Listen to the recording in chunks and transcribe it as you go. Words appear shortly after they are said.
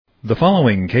The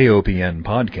following KOPN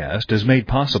podcast is made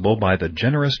possible by the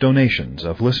generous donations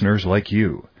of listeners like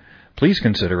you. Please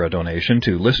consider a donation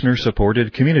to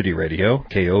listener-supported community radio,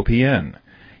 KOPN.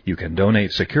 You can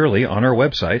donate securely on our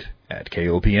website at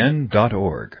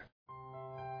kopn.org.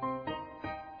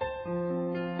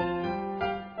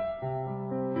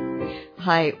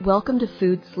 Hi, welcome to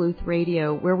Food Sleuth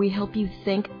Radio, where we help you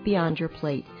think beyond your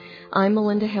plate. I'm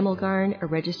Melinda Hemmelgarn, a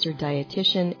registered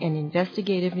dietitian and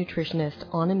investigative nutritionist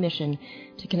on a mission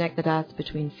to connect the dots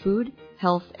between food,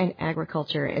 health, and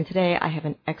agriculture. And today I have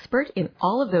an expert in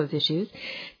all of those issues,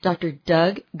 Dr.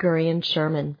 Doug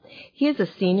Gurian-Sherman. He is a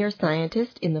senior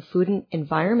scientist in the Food and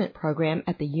Environment Program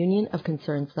at the Union of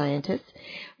Concerned Scientists,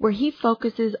 where he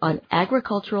focuses on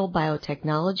agricultural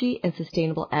biotechnology and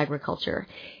sustainable agriculture.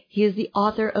 He is the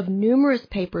author of numerous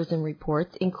papers and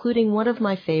reports, including one of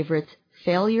my favorites,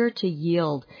 Failure to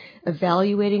Yield,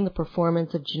 evaluating the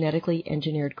performance of genetically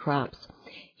engineered crops.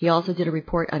 He also did a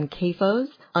report on CAFOs,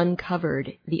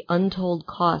 Uncovered, the untold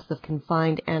costs of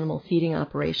confined animal feeding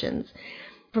operations.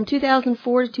 From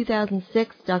 2004 to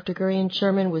 2006, Dr.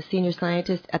 Gurian-Sherman was senior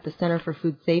scientist at the Center for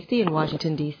Food Safety in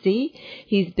Washington, D.C.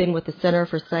 He's been with the Center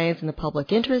for Science in the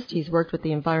Public Interest. He's worked with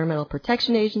the Environmental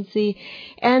Protection Agency.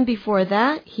 And before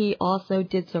that, he also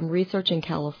did some research in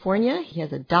California. He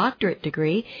has a doctorate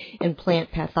degree in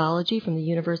plant pathology from the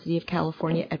University of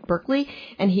California at Berkeley.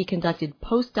 And he conducted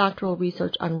postdoctoral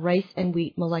research on rice and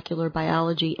wheat molecular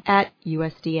biology at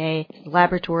USDA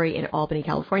Laboratory in Albany,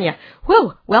 California.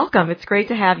 Whew! Welcome. It's great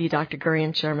to have you, Dr.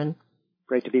 Gurian-Sherman.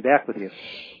 Great to be back with you.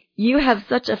 You have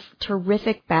such a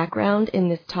terrific background in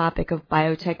this topic of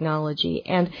biotechnology,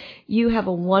 and you have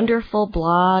a wonderful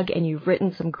blog, and you've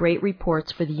written some great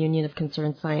reports for the Union of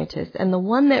Concerned Scientists. And the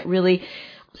one that really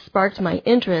sparked my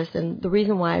interest, and the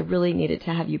reason why I really needed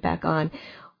to have you back on,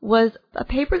 was a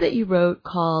paper that you wrote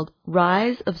called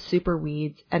Rise of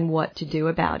Superweeds and What to Do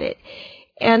About It.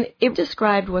 And it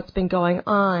described what's been going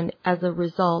on as a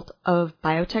result of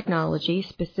biotechnology,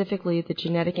 specifically the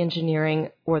genetic engineering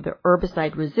or the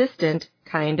herbicide-resistant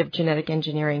kind of genetic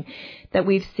engineering that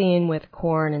we've seen with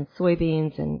corn and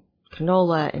soybeans and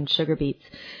canola and sugar beets.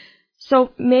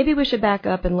 So maybe we should back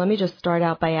up and let me just start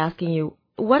out by asking you,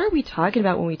 what are we talking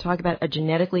about when we talk about a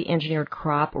genetically engineered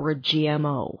crop or a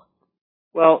GMO?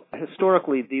 Well,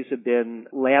 historically, these have been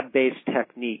lab-based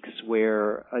techniques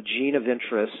where a gene of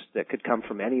interest that could come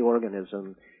from any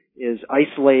organism is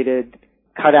isolated,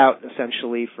 cut out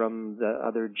essentially from the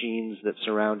other genes that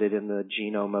surround it in the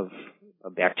genome of a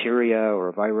bacteria or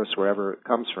a virus, wherever it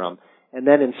comes from, and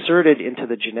then inserted into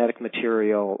the genetic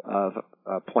material of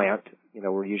a plant. You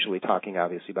know, we're usually talking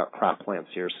obviously about crop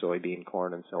plants here, soybean,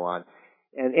 corn, and so on.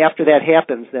 And after that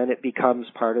happens, then it becomes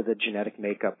part of the genetic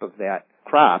makeup of that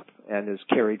crop and is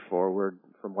carried forward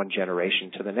from one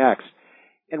generation to the next.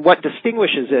 And what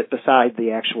distinguishes it, beside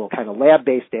the actual kind of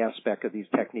lab-based aspect of these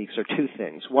techniques, are two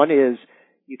things. One is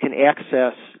you can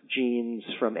access genes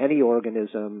from any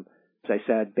organism, as I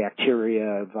said,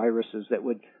 bacteria, viruses, that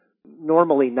would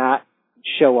normally not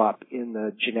show up in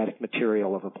the genetic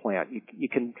material of a plant. You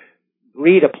can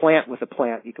breed a plant with a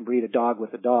plant. You can breed a dog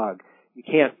with a dog. You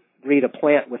can't breed a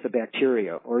plant with a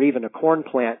bacteria, or even a corn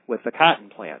plant with a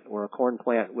cotton plant, or a corn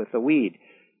plant with a weed.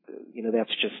 You know, that's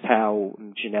just how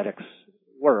genetics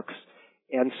works.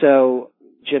 And so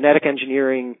genetic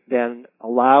engineering then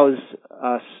allows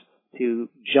us to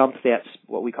jump that,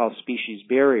 what we call species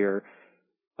barrier.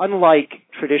 Unlike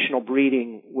traditional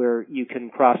breeding, where you can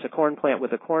cross a corn plant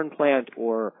with a corn plant,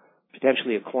 or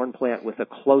potentially a corn plant with a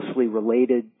closely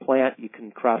related plant, you can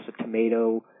cross a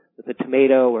tomato with a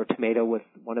tomato, or tomato with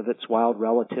one of its wild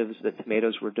relatives that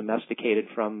tomatoes were domesticated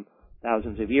from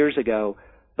thousands of years ago,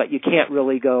 but you can't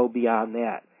really go beyond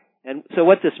that. And so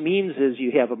what this means is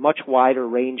you have a much wider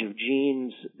range of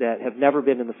genes that have never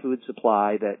been in the food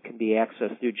supply that can be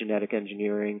accessed through genetic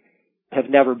engineering, have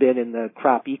never been in the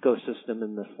crop ecosystem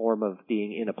in the form of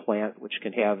being in a plant, which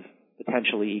can have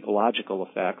potentially ecological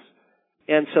effects.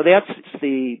 And so that's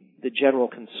the general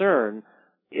concern.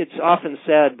 It's often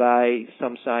said by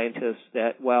some scientists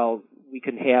that, well, we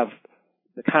can have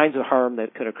the kinds of harm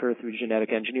that could occur through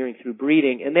genetic engineering through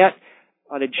breeding, and that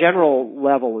on a general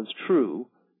level is true.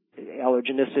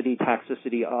 Allergenicity,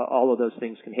 toxicity, all of those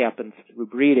things can happen through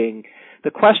breeding.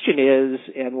 The question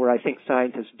is, and where I think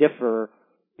scientists differ,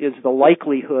 is the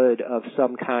likelihood of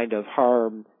some kind of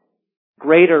harm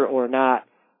greater or not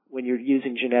when you're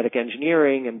using genetic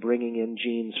engineering and bringing in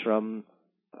genes from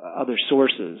other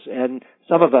sources. And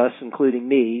some of us, including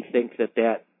me, think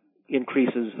that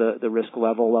increases the risk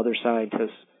level. Other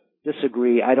scientists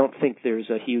disagree. I don't think there's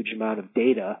a huge amount of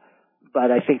data,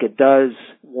 but I think it does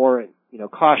warrant,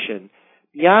 caution.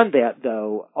 Beyond that,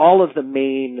 though, all of the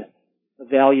main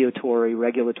evaluatory,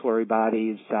 regulatory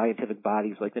bodies, scientific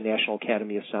bodies like the National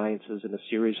Academy of Sciences and a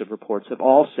series of reports have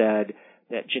all said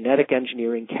that genetic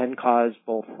engineering can cause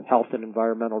both health and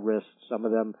environmental risks, some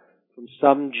of them from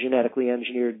some genetically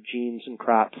engineered genes and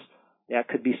crops that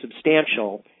could be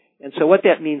substantial. And so what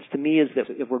that means to me is that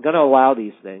if we're going to allow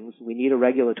these things, we need a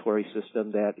regulatory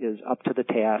system that is up to the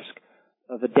task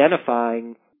of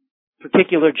identifying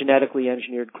particular genetically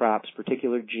engineered crops,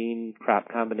 particular gene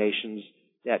crop combinations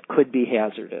that could be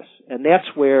hazardous. And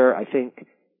that's where I think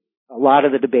a lot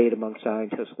of the debate among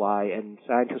scientists lie, and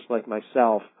scientists like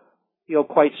myself feel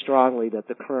quite strongly that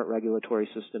the current regulatory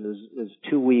system is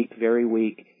too weak, very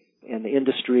weak, and the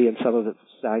industry and some of the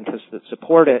scientists that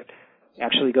support it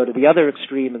actually go to the other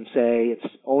extreme and say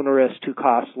it's onerous, too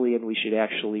costly, and we should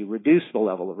actually reduce the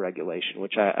level of regulation,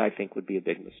 which I think would be a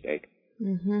big mistake.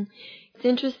 Mm-hmm. It's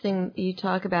interesting you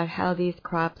talk about how these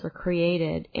crops are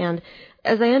created, and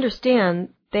as I understand,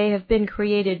 they have been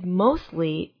created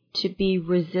mostly to be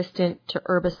resistant to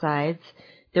herbicides.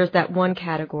 There's that one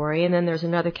category, and then there's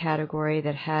another category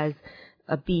that has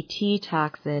a Bt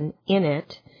toxin in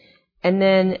it, and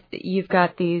then you've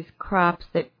got these crops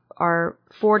that are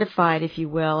fortified, if you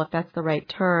will, if that's the right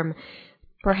term,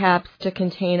 perhaps to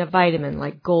contain a vitamin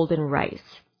like golden rice.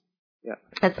 Yeah.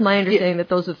 That's my understanding that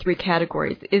those are three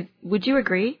categories. Would you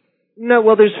agree? No,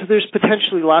 well, there's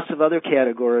potentially lots of other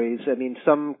categories. I mean,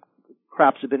 some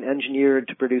crops have been engineered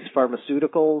to produce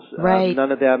pharmaceuticals. Right.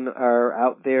 None of them are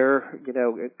out there,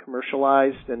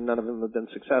 commercialized, and none of them have been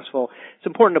successful. It's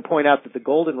important to point out that the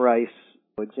golden rice,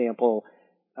 for example,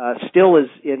 still is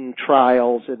in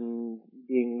trials and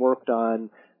being worked on.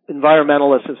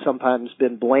 Environmentalists have sometimes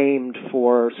been blamed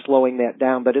for slowing that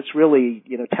down, but it's really,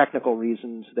 technical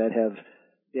reasons that have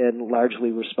been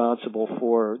largely responsible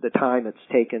for the time it's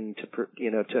taken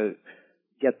to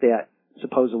get that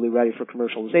supposedly ready for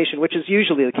commercialization, which is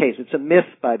usually the case. It's a myth,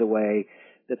 by the way,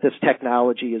 that this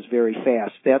technology is very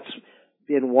fast. That's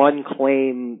been one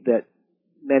claim that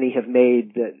many have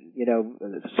made that,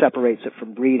 separates it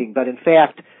from breeding. But in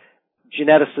fact,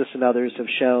 geneticists and others have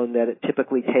shown that it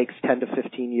typically takes 10 to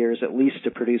 15 years at least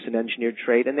to produce an engineered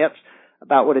trait, and that's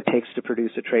about what it takes to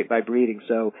produce a trait by breeding.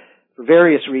 So for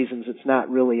various reasons, it's not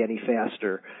really any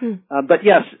faster. But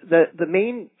yes, the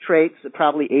main traits,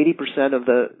 probably 80% of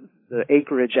the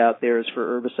acreage out there is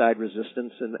for herbicide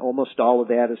resistance, and almost all of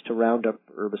that is to Roundup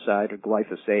herbicide or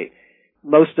glyphosate.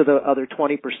 Most of the other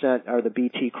 20% are the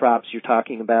Bt crops you're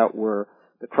talking about, where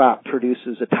the crop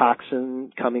produces a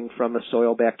toxin coming from a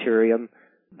soil bacterium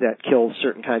that kills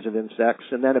certain kinds of insects.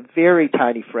 And then a very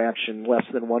tiny fraction, less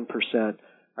than 1%,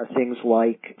 are things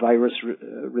like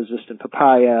virus-resistant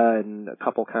papaya and a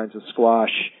couple kinds of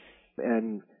squash.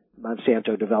 And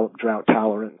Monsanto developed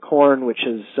drought-tolerant corn, which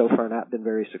has so far not been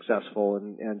very successful,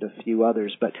 and a few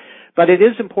others. But it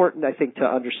is important, I think, to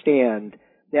understand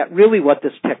that really what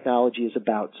this technology is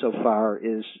about so far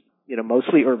is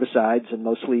mostly herbicides and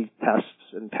mostly pests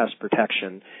and pest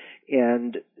protection.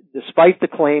 And despite the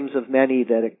claims of many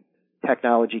that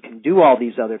technology can do all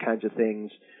these other kinds of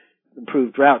things,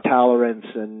 improve drought tolerance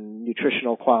and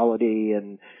nutritional quality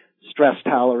and stress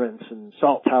tolerance and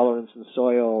salt tolerance in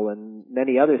soil and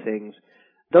many other things,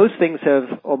 those things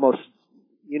have almost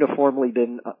uniformly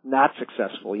been not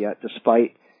successful yet,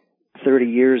 despite 30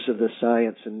 years of this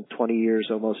science and 20 years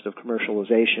almost of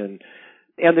commercialization.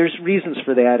 And there's reasons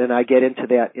for that, and I get into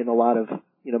that in a lot of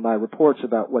my reports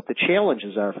about what the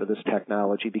challenges are for this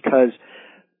technology, because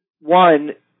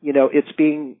one, it's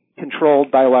being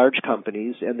controlled by large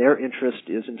companies, and their interest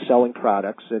is in selling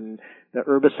products. And the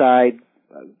herbicide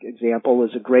example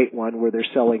is a great one, where they're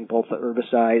selling both the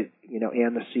herbicide,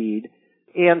 and the seed.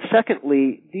 And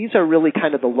secondly, these are really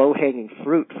kind of the low-hanging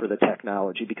fruit for the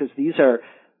technology, because these are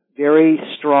very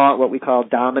strong, what we call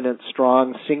dominant,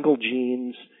 strong, single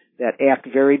genes that act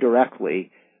very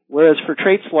directly. Whereas for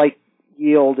traits like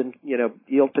yield and,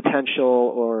 yield potential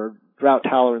or drought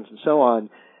tolerance and so on,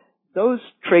 those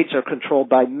traits are controlled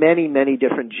by many, many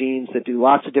different genes that do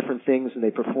lots of different things, and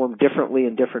they perform differently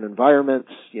in different environments,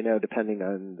 depending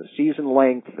on the season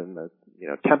length and the,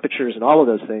 temperatures and all of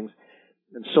those things,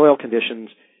 and soil conditions.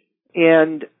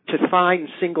 And to find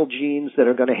single genes that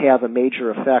are going to have a major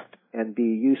effect and be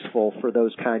useful for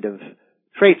those kind of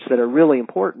traits that are really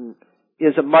important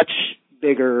is a much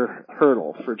bigger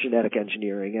hurdle for genetic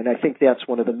engineering. And I think that's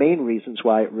one of the main reasons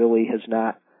why it really has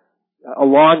not,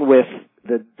 along with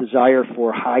the desire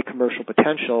for high commercial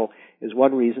potential, is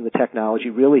one reason the technology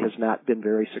really has not been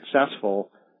very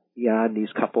successful beyond these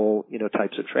couple,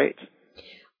 types of traits.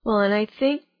 Well, and I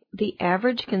think the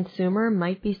average consumer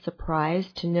might be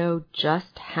surprised to know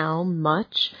just how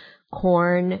much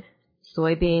corn,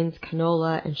 soybeans,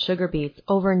 canola, and sugar beets,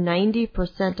 over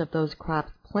 90% of those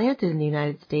crops planted in the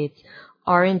United States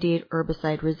are indeed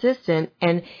herbicide resistant.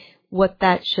 And what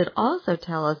that should also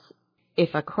tell us,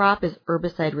 if a crop is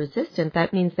herbicide resistant,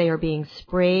 that means they are being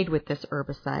sprayed with this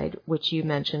herbicide, which you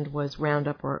mentioned was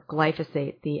Roundup or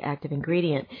glyphosate, the active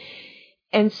ingredient.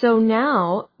 And so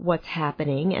now what's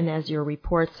happening, and as your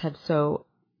reports have so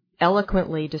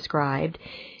eloquently described,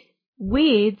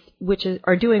 weeds, which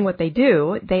are doing what they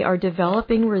do, they are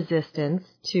developing resistance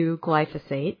to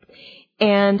glyphosate,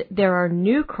 and there are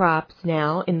new crops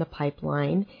now in the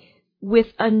pipeline with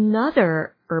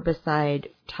another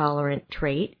herbicide-tolerant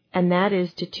trait, and that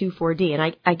is to 2,4-D.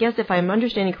 And I guess if I'm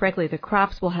understanding correctly, the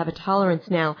crops will have a tolerance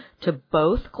now to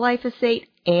both glyphosate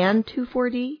and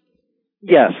 2,4-D?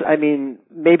 Yes, I mean,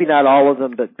 maybe not all of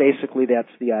them, but basically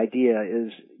that's the idea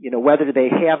is, whether they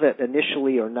have it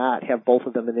initially or not, have both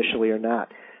of them initially or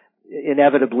not,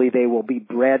 inevitably they will be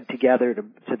bred together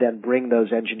to then bring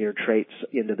those engineered traits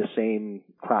into the same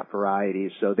crop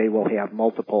varieties. So they will have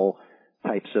multiple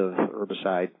types of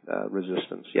herbicide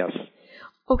resistance, yes.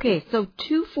 Okay, so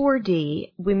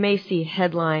 2,4-D, we may see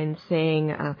headlines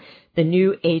saying the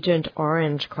new Agent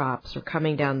Orange crops are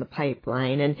coming down the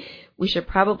pipeline, and we should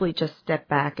probably just step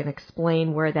back and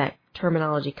explain where that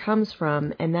terminology comes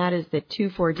from, and that is that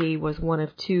 2,4-D was one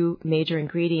of two major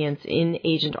ingredients in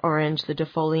Agent Orange, the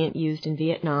defoliant used in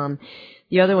Vietnam.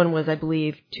 The other one was, I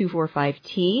believe,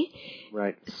 2,4,5-T.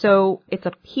 Right. So it's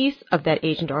a piece of that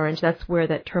Agent Orange. That's where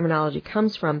that terminology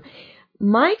comes from.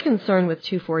 My concern with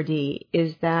 2,4-D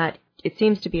is that it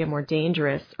seems to be a more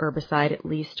dangerous herbicide, at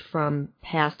least from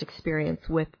past experience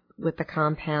with the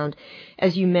compound.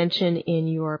 As you mentioned in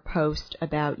your post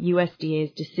about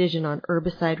USDA's decision on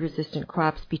herbicide-resistant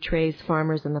crops betrays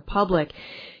farmers and the public,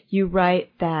 you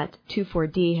write that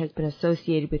 2,4-D has been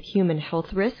associated with human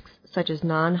health risks, such as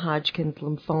non-Hodgkin's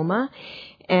lymphoma,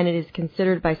 and it is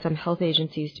considered by some health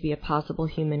agencies to be a possible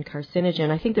human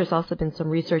carcinogen. I think there's also been some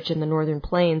research in the Northern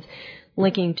Plains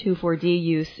linking 2,4-D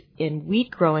use in wheat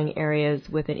growing areas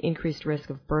with an increased risk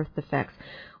of birth defects.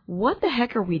 What the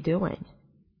heck are we doing?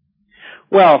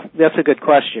 Well, that's a good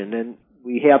question, and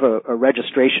we have a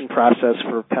registration process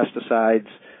for pesticides,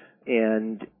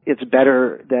 and it's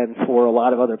better than for a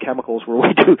lot of other chemicals where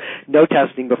we do no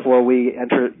testing before we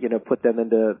put them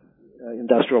into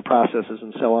industrial processes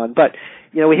and so on. But,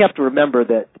 we have to remember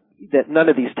that none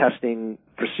of these testing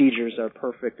procedures are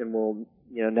perfect and will,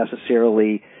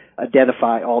 necessarily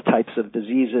identify all types of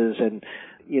diseases. And,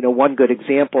 one good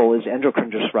example is endocrine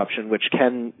disruption, which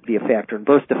can be a factor in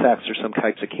birth defects or some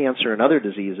types of cancer and other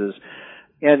diseases.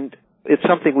 And it's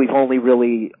something we've only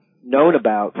really known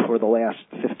about for the last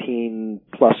 15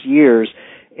 plus years.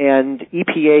 And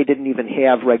EPA didn't even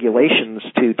have regulations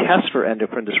to test for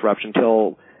endocrine disruption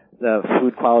until the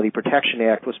Food Quality Protection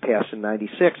Act was passed in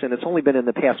 96, and it's only been in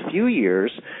the past few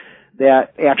years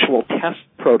that actual test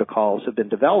protocols have been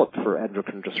developed for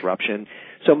endocrine disruption.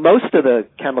 So most of the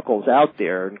chemicals out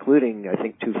there, including, I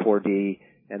think, 2,4-D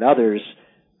and others,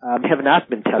 have not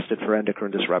been tested for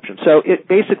endocrine disruption. So it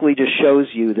basically just shows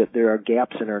you that there are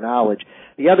gaps in our knowledge.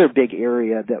 The other big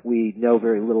area that we know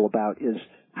very little about is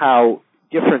how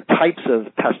different types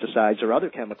of pesticides or other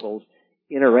chemicals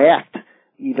interact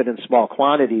even in small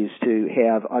quantities to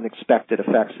have unexpected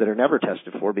effects that are never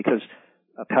tested for because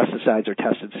pesticides are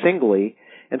tested singly.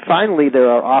 And finally,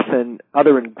 there are often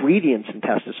other ingredients in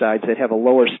pesticides that have a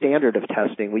lower standard of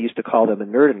testing. We used to call them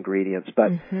inert ingredients,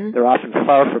 but they're often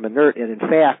far from inert. And in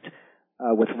fact,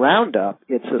 with Roundup,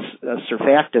 it's a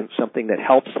surfactant, something that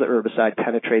helps the herbicide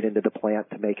penetrate into the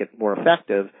plant to make it more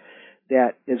effective.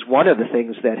 That is one of the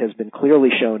things that has been clearly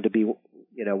shown to be,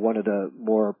 one of the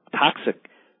more toxic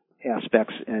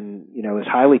aspects and, is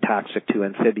highly toxic to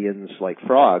amphibians like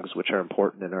frogs, which are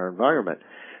important in our environment.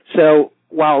 So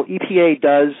while EPA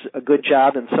does a good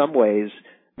job in some ways,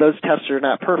 those tests are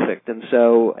not perfect. And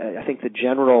so I think the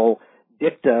general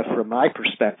dicta from my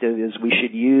perspective is we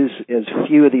should use as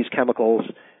few of these chemicals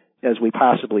as we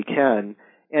possibly can.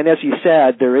 And as you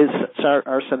said, there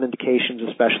are some indications,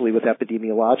 especially with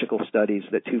epidemiological studies,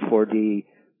 that 2,4-D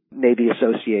may be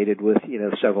associated with,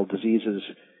 several diseases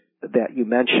that you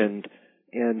mentioned.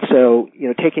 And so,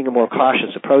 taking a more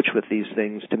cautious approach with these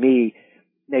things, to me,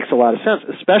 makes a lot of sense,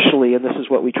 especially, and this is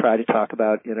what we try to talk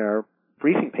about in our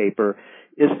briefing paper,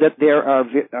 is that there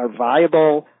are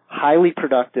viable, highly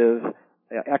productive,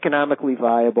 economically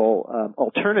viable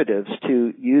alternatives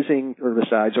to using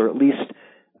herbicides, or at least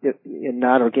in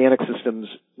non-organic systems,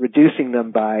 reducing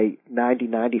them by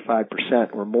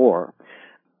 90-95% or more,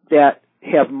 that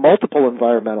have multiple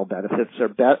environmental benefits, are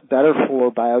better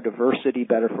for biodiversity,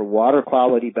 better for water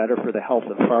quality, better for the health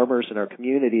of farmers in our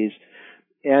communities,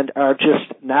 and are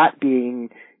just not being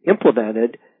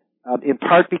implemented, in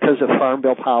part because of Farm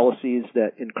Bill policies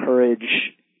that encourage,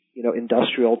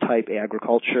 industrial type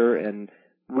agriculture, and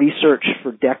research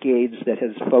for decades that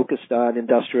has focused on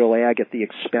industrial ag at the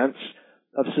expense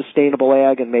of sustainable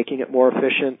ag and making it more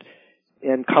efficient,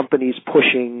 and companies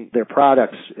pushing their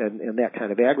products and that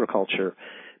kind of agriculture.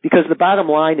 Because the bottom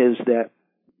line is that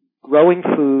growing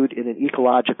food in an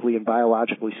ecologically and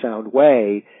biologically sound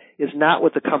way is not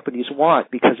what the companies want,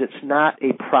 because it's not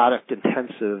a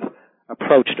product-intensive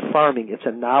approach to farming. It's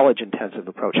a knowledge-intensive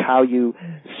approach. How you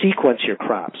sequence your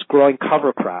crops, growing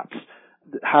cover crops,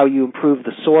 how you improve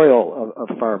the soil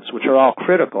of farms, which are all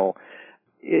critical,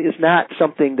 is not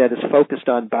something that is focused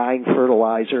on buying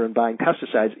fertilizer and buying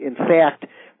pesticides. In fact,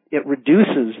 it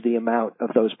reduces the amount of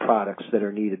those products that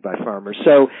are needed by farmers.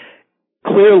 So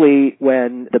clearly,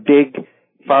 when the big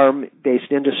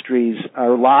farm-based industries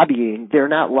are lobbying, they're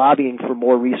not lobbying for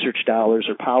more research dollars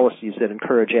or policies that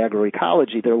encourage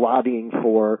agroecology. They're lobbying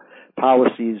for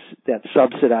policies that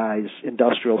subsidize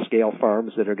industrial-scale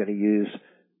farms that are going to use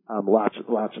lots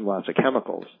and lots of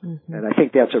chemicals. Mm-hmm. And I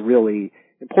think that's a really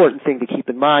important thing to keep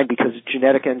in mind, because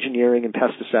genetic engineering and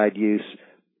pesticide use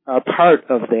are part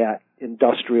of that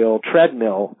industrial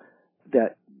treadmill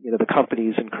that the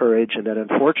companies encourage, and that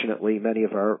unfortunately many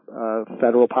of our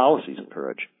federal policies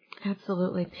encourage.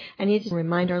 Absolutely. I need to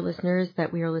remind our listeners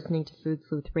that we are listening to Food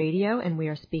Sleuth Radio, and we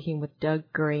are speaking with Doug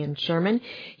Gurian-Sherman.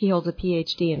 He holds a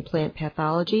Ph.D. in plant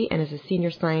pathology and is a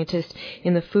senior scientist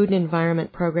in the Food and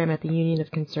Environment Program at the Union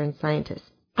of Concerned Scientists.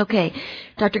 Okay,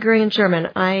 Dr. Gurian-Sherman,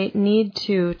 I need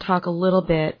to talk a little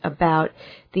bit about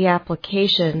the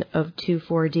application of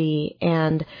 2,4-D,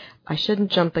 and I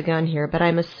shouldn't jump the gun here, but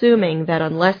I'm assuming that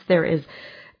unless there is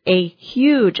a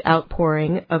huge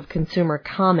outpouring of consumer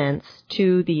comments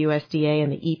to the USDA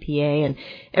and the EPA and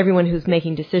everyone who's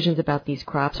making decisions about these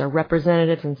crops, our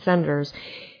representatives and senators,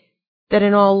 that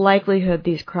in all likelihood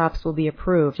these crops will be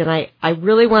approved. And I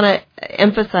really want to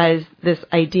emphasize this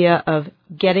idea of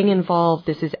getting involved.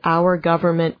 This is our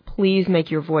government. Please make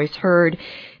your voice heard.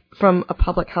 From a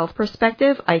public health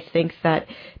perspective, I think that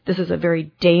this is a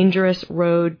very dangerous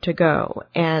road to go,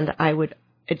 and I would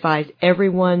advise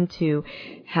everyone to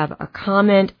have a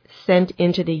comment sent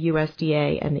into the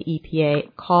USDA and the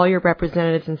EPA. Call your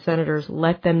representatives and senators.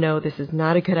 Let them know this is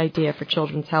not a good idea for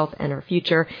children's health and our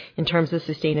future in terms of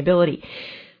sustainability.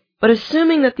 But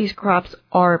assuming that these crops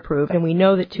are approved, and we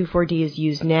know that 2,4-D is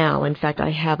used now. In fact,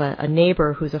 I have a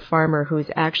neighbor who's a farmer who's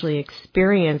actually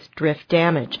experienced drift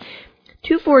damage.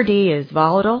 2,4-D is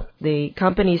volatile. The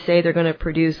companies say they're going to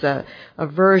produce a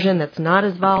version that's not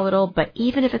as volatile, but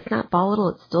even if it's not volatile,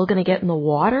 it's still going to get in the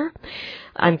water.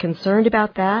 I'm concerned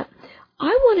about that. I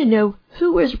want to know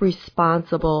who is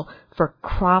responsible for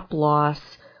crop loss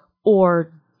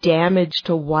or damage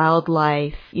to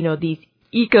wildlife, these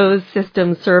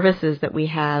ecosystem services that we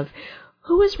have.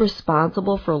 Who is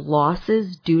responsible for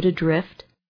losses due to drift?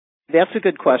 That's a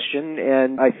good question,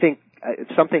 and I think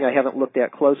it's something I haven't looked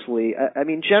at closely. I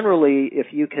mean, generally, if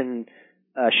you can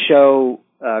show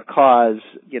cause,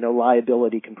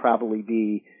 liability can probably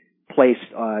be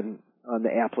placed on the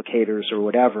applicators or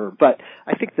whatever. But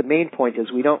I think the main point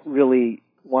is we don't really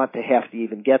want to have to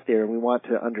even get there. We want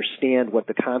to understand what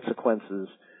the consequences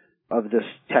of this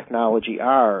technology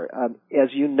are. As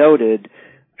you noted,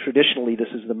 traditionally this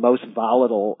is the most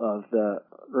volatile of the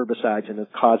herbicides, and it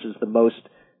causes the most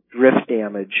drift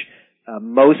damage.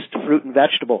 Most fruit and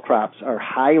vegetable crops are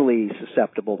highly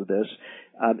susceptible to this.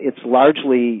 It's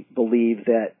largely believed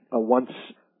that a once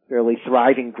fairly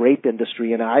thriving grape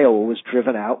industry in Iowa was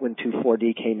driven out when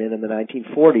 2,4-D came in the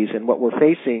 1940s. And what we're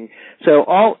facing, so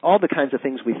all the kinds of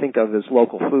things we think of as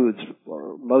local foods,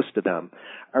 or most of them,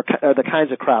 are the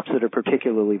kinds of crops that are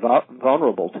particularly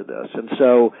vulnerable to this. And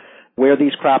so where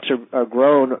these crops are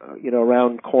grown,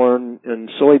 around corn and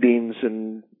soybeans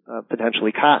and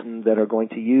potentially cotton that are going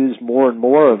to use more and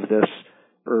more of this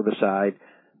herbicide,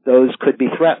 those could be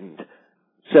threatened.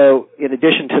 So in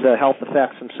addition to the health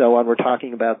effects and so on, we're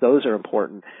talking about those are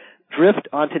important. Drift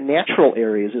onto natural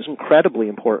areas is incredibly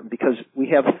important, because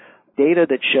we have data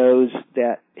that shows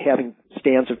that having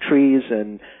stands of trees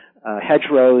and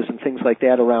hedgerows and things like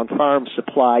that around farms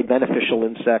supply beneficial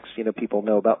insects. People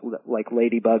know about like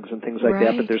ladybugs and things like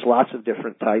that, but there's lots of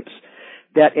different types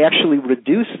that actually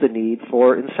reduce the need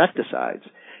for insecticides.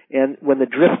 And when the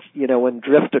drift, when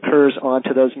drift occurs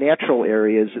onto those natural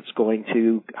areas, it's going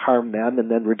to harm them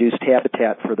and then reduce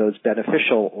habitat for those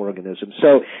beneficial organisms.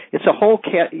 So it's a whole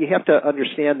you have to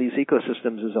understand these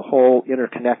ecosystems as a whole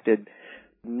interconnected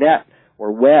net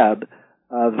or web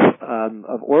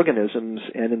of organisms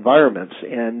and environments.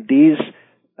 And these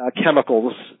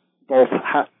chemicals both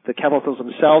the chemicals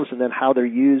themselves and then how they're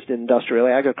used in industrial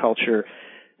agriculture,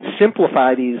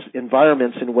 simplify these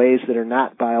environments in ways that are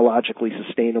not biologically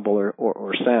sustainable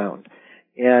or sound.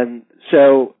 And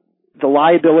so the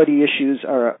liability issues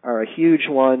are a huge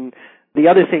one. The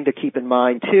other thing to keep in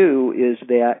mind, too, is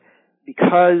that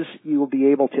because you will be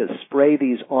able to spray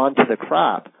these onto the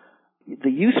crop,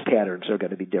 the use patterns are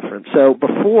going to be different. So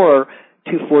before,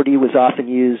 2,4-D was often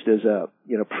used as a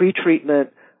pre-treatment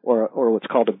or what's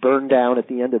called a burn down at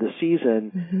the end of the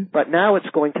season, but now it's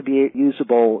going to be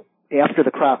usable after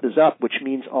the crop is up, which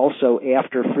means also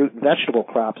after fruit and vegetable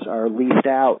crops are leafed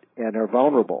out and are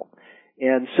vulnerable.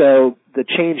 And so the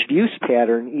changed use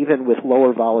pattern, even with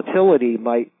lower volatility,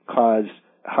 might cause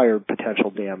higher potential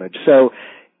damage. So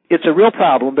it's a real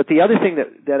problem, but the other thing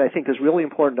that I think is really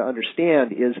important to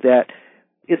understand is that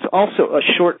it's also a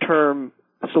short-term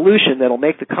solution that'll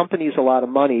make the companies a lot of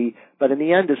money, but in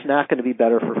the end it's not going to be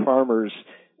better for farmers,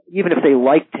 even if they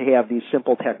like to have these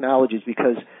simple technologies,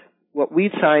 because what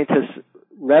weed scientists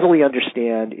readily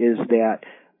understand is that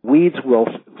weeds will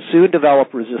soon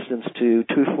develop resistance to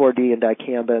 2,4-D and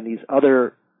dicamba and these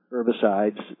other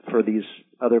herbicides for these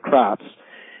other crops.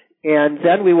 And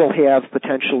then we will have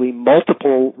potentially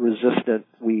multiple resistant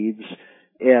weeds,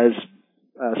 as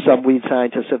some weed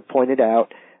scientists have pointed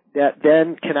out, that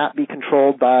then cannot be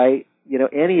controlled by,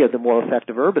 any of the more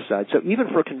effective herbicides. So even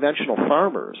for conventional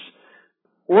farmers,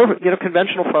 or,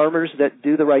 conventional farmers that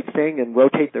do the right thing and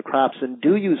rotate their crops and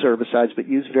do use herbicides but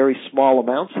use very small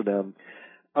amounts of them,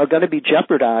 are going to be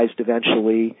jeopardized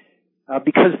eventually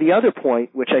because the other point,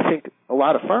 which I think a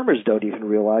lot of farmers don't even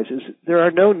realize, is there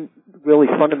are no really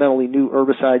fundamentally new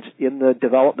herbicides in the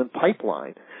development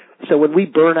pipeline. So when we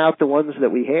burn out the ones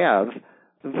that we have,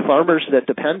 farmers that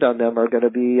depend on them are going to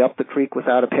be up the creek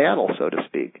without a paddle, so to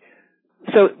speak.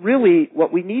 So really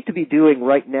what we need to be doing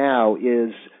right now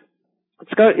is,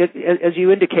 as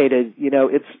you indicated,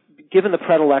 it's given the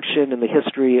predilection and the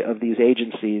history of these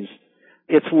agencies,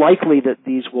 it's likely that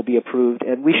these will be approved,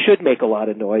 and we should make a lot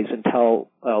of noise and tell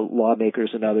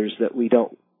lawmakers and others that we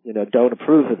don't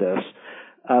approve of this.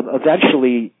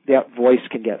 Eventually, that voice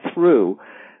can get through.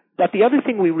 But the other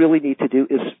thing we really need to do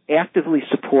is actively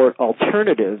support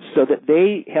alternatives so that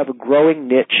they have a growing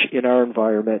niche in our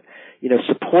environment.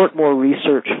 Support more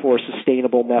research for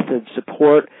sustainable methods,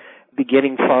 support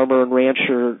beginning farmer and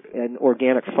rancher and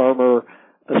organic farmer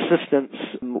assistance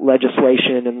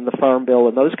legislation and the Farm Bill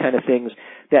and those kind of things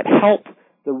that help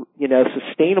the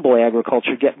sustainable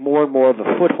agriculture get more and more of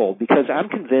a foothold, because I'm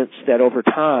convinced that over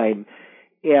time,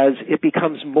 as it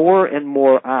becomes more and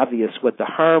more obvious what the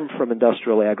harm from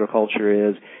industrial agriculture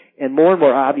is, and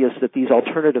more obvious that these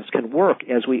alternatives can work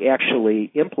as we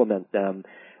actually implement them,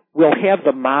 we'll have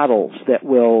the models that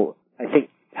will, I think,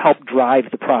 help drive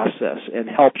the process and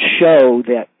help show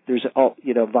that there's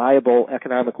viable,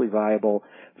 economically viable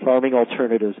farming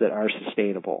alternatives that are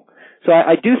sustainable. So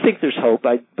I do think there's hope,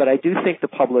 but I do think the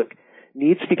public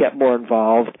needs to get more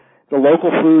involved. The local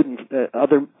food and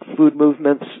other food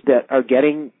movements that are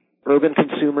getting urban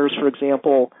consumers, for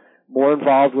example, more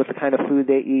involved with the kind of food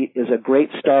they eat is a great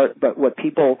start, but what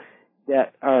people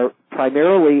that are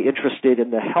primarily interested in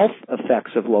the health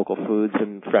effects of local foods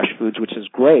and fresh foods, which is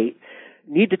great,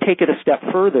 need to take it a step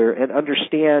further and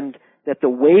understand that the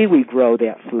way we grow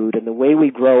that food and the way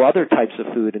we grow other types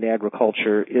of food in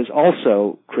agriculture is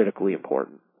also critically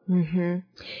important. Mm-hmm.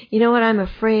 You know what? I'm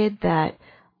afraid that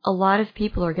a lot of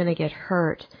people are going to get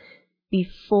hurt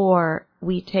before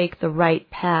we take the right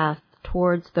path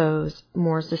towards those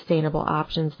more sustainable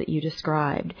options that you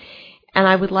described. And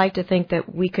I would like to think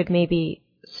that we could maybe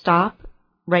stop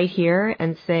right here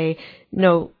and say,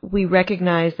 no, we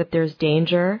recognize that there's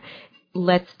danger.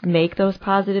 Let's make those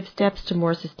positive steps to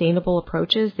more sustainable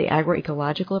approaches, the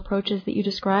agroecological approaches that you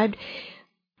described.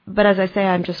 But as I say,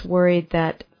 I'm just worried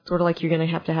that sort of like you're going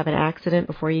to have an accident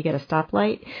before you get a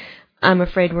stoplight. I'm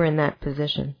afraid we're in that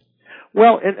position.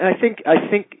 Well, and I think,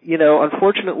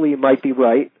 unfortunately you might be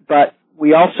right, but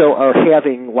we also are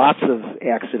having lots of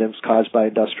accidents caused by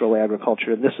industrial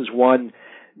agriculture, and this is one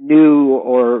new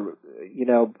or,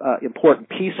 important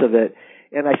piece of it.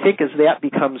 And I think as that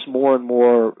becomes more and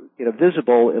more,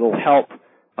 visible, it'll help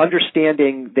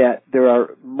understanding that there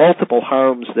are multiple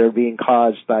harms that are being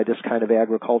caused by this kind of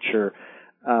agriculture,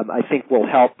 I think will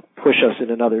help push us in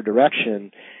another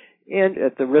direction. And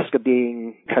at the risk of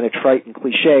being kind of trite and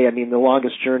cliche, the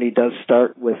longest journey does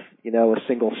start with, a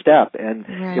single step. And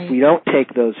right. If we don't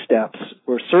take those steps,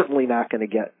 we're certainly not going to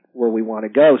get where we want to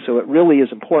go. So it really is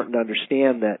important to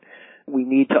understand that we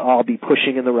need to all be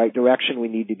pushing in the right direction. We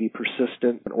need to be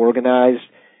persistent and organized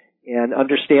and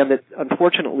understand that,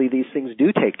 unfortunately, these things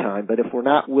do take time. But if we're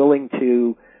not willing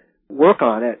to work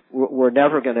on it, we're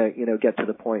never going to, get to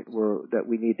the point that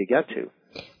we need to get to.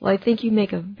 Well, I think you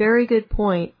make a very good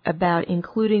point about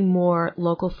including more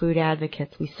local food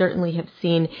advocates. We certainly have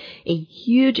seen a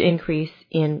huge increase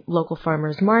in local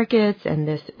farmers markets and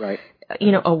this, right,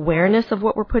 awareness of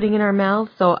what we're putting in our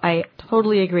mouths. So I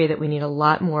totally agree that we need a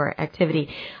lot more activity.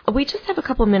 We just have a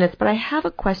couple minutes, but I have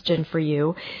a question for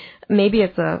you. Maybe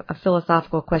it's a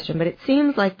philosophical question, but it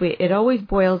seems like it always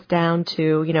boils down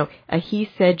to, a he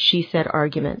said, she said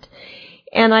argument.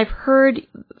 And I've heard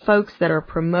folks that are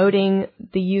promoting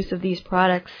the use of these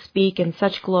products speak in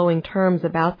such glowing terms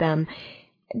about them.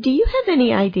 Do you have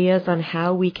any ideas on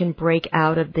how we can break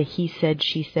out of the he said,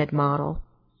 she said model?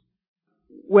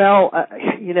 Well,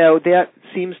 that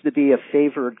seems to be a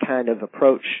favored kind of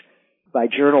approach by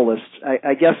journalists.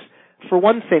 I guess, for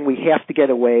one thing, we have to get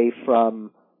away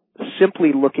from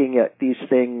simply looking at these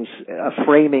things, a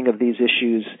framing of these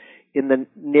issues in the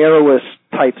narrowest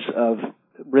types of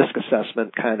risk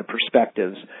assessment kind of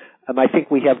perspectives. I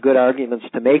think we have good arguments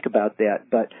to make about that,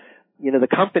 but the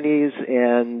companies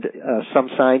and some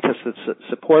scientists that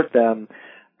support them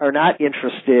are not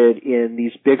interested in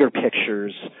these bigger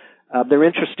pictures. They're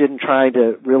interested in trying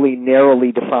to really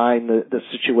narrowly define the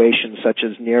situation, such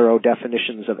as narrow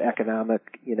definitions of economic,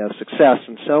 success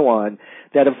and so on,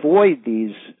 that avoid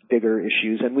these bigger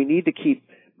issues. And we need to keep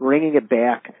bringing it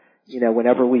back,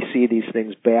 whenever we see these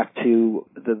things, back to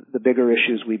the bigger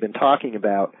issues we've been talking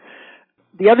about.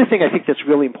 The other thing I think that's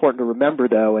really important to remember,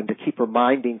 though, and to keep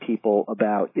reminding people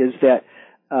about, is that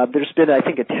there's been, I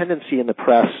think, a tendency in the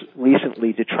press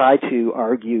recently to try to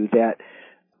argue that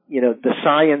the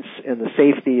science and the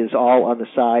safety is all on the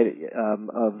side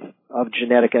of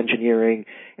genetic engineering,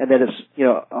 and that it's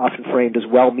often framed as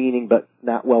well-meaning but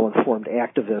not well-informed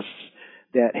activists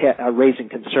that are raising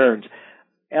concerns.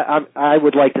 I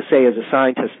would like to say, as a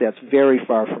scientist, that's very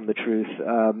far from the truth.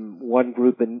 One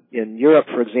group in Europe,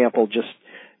 for example, just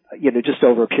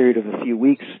over a period of a few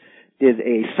weeks, did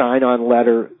a sign-on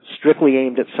letter strictly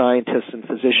aimed at scientists and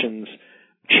physicians,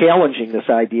 challenging this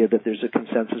idea that there's a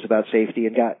consensus about safety,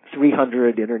 and got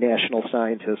 300 international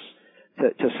scientists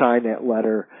to sign that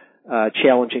letter,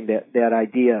 challenging that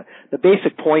idea. The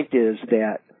basic point is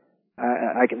that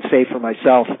I can say for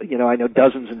myself, I know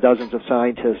dozens and dozens of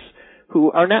scientists who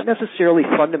are not necessarily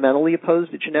fundamentally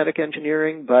opposed to genetic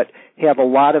engineering, but have a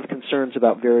lot of concerns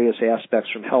about various aspects,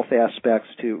 from health aspects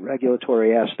to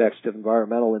regulatory aspects to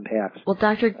environmental impacts. Well,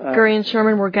 Dr.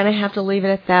 Gurian-Sherman, we're going to have to leave it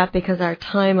at that because our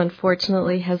time,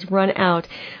 unfortunately, has run out.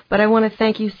 But I want to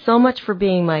thank you so much for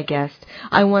being my guest.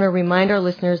 I want to remind our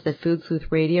listeners that Food Sleuth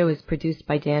Radio is produced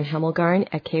by Dan Hemmelgarn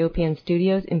at KOPN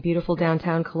Studios in beautiful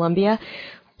downtown Columbia.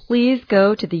 Please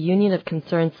go to the Union of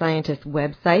Concerned Scientists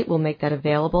website. We'll make that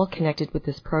available, connected with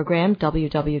this program,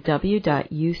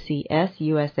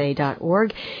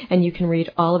 www.ucsusa.org, and you can read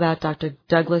all about Dr.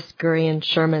 Douglas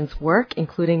Gurian-Sherman's work,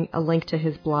 including a link to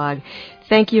his blog.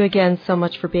 Thank you again so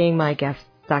much for being my guest,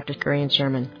 Dr.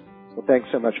 Gurian-Sherman. Well, thanks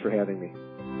so much for having me.